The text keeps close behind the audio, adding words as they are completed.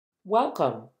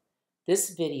Welcome!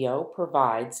 This video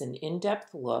provides an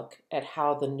in-depth look at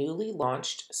how the newly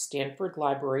launched Stanford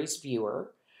Libraries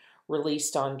Viewer,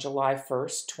 released on July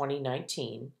 1st,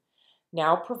 2019,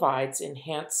 now provides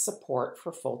enhanced support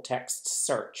for full-text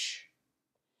search.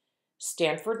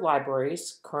 Stanford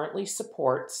Libraries currently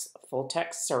supports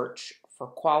full-text search for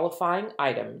qualifying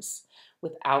items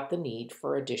without the need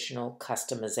for additional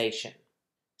customization.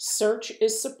 Search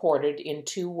is supported in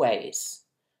two ways: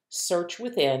 search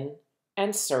within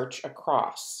and search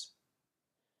across.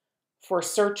 For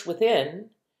search within,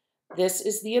 this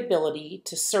is the ability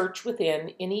to search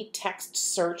within any text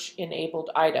search enabled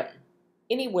item,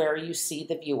 anywhere you see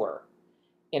the viewer,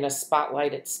 in a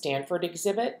Spotlight at Stanford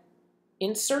exhibit,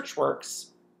 in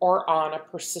SearchWorks, or on a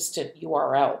persistent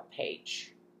URL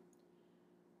page.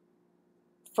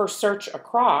 For search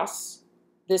across,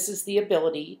 this is the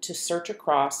ability to search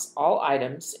across all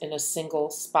items in a single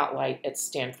Spotlight at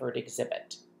Stanford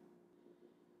exhibit.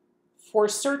 For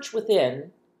search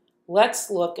within, let's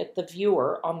look at the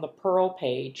viewer on the PURL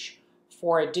page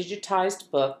for a digitized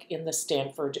book in the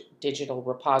Stanford Digital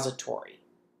Repository.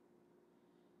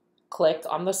 Click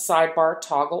on the sidebar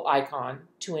toggle icon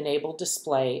to enable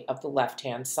display of the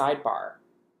left-hand sidebar.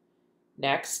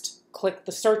 Next, click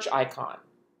the search icon.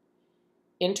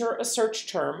 Enter a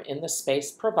search term in the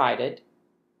space provided,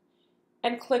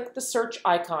 and click the search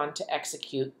icon to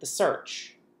execute the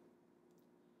search.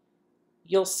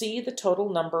 You'll see the total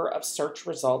number of search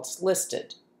results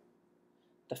listed.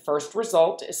 The first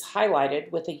result is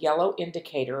highlighted with a yellow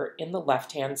indicator in the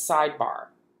left-hand sidebar,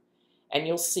 and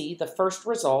you'll see the first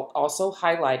result also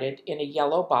highlighted in a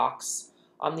yellow box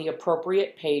on the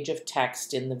appropriate page of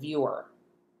text in the viewer.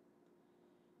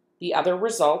 The other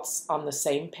results on the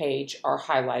same page are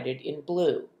highlighted in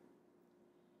blue.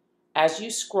 As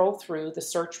you scroll through the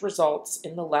search results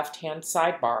in the left-hand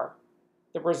sidebar,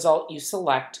 the result you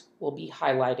select will be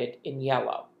highlighted in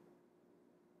yellow.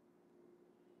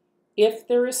 If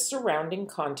there is surrounding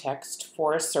context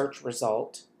for a search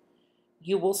result,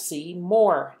 you will see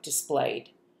More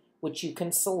displayed, which you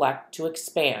can select to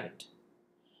expand.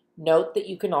 Note that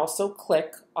you can also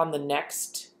click on the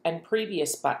Next and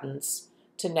Previous buttons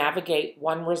to navigate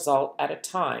one result at a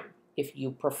time if you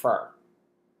prefer.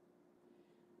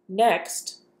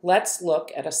 Next, let's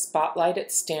look at a Spotlight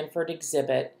at Stanford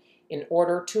exhibit in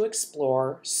order to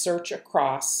explore Search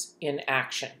Across in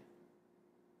action.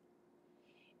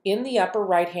 In the upper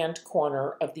right-hand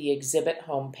corner of the exhibit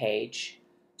homepage,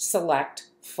 select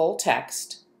Full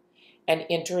Text and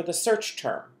enter the search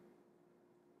term.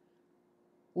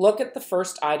 Look at the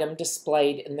first item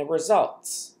displayed in the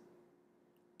results.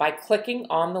 By clicking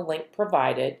on the link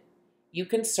provided, you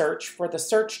can search for the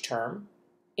search term,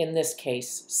 in this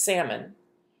case salmon,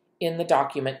 in the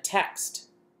document text.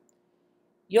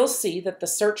 You'll see that the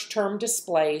search term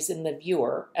displays in the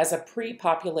viewer as a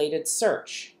pre-populated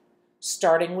search,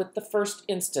 starting with the first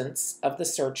instance of the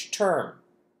search term.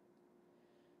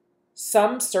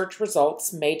 Some search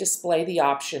results may display the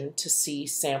option to see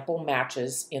sample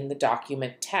matches in the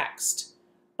document text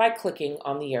by clicking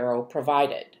on the arrow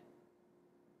provided.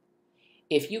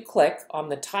 If you click on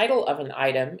the title of an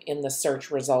item in the search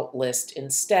result list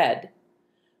instead,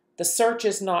 the search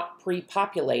is not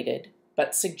pre-populated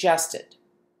but suggested,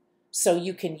 so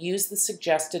you can use the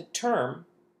suggested term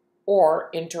or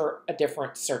enter a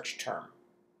different search term.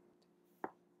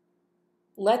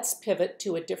 Let's pivot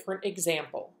to a different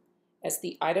example, as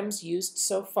the items used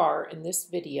so far in this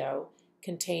video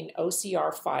contain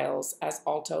OCR files as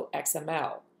Alto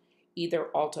XML, either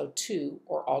Alto 2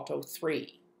 or Alto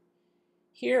 3.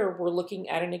 Here we're looking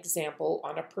at an example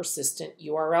on a persistent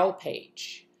URL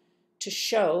page to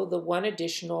show the one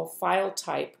additional file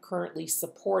type currently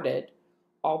supported,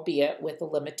 albeit with a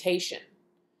limitation.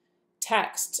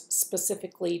 Text,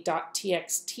 specifically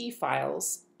 .txt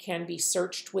files, can be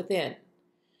searched within,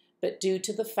 but due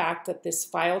to the fact that this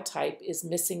file type is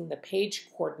missing the page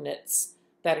coordinates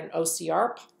that an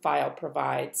OCR file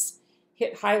provides,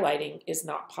 hit highlighting is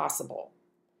not possible.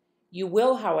 You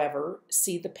will, however,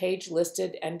 see the page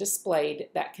listed and displayed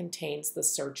that contains the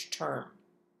search term.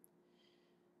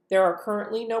 There are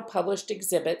currently no published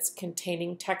exhibits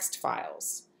containing text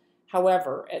files.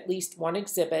 However, at least one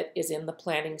exhibit is in the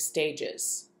planning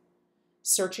stages.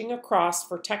 Searching across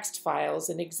for text files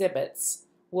in exhibits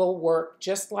will work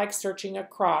just like searching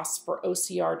across for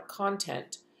OCR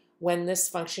content when this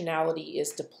functionality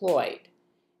is deployed,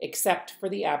 except for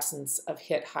the absence of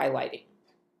hit highlighting.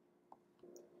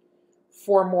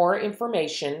 For more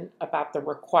information about the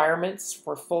requirements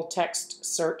for full-text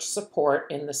search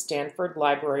support in the Stanford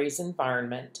Libraries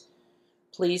environment,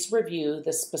 please review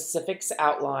the specifics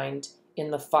outlined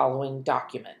in the following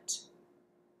document.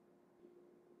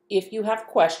 If you have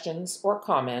questions or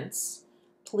comments,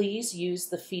 please use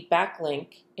the feedback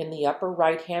link in the upper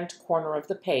right-hand corner of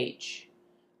the page,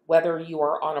 whether you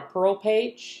are on a PURL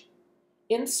page,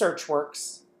 in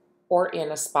SearchWorks, or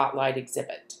in a Spotlight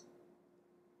exhibit.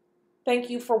 Thank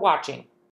you for watching.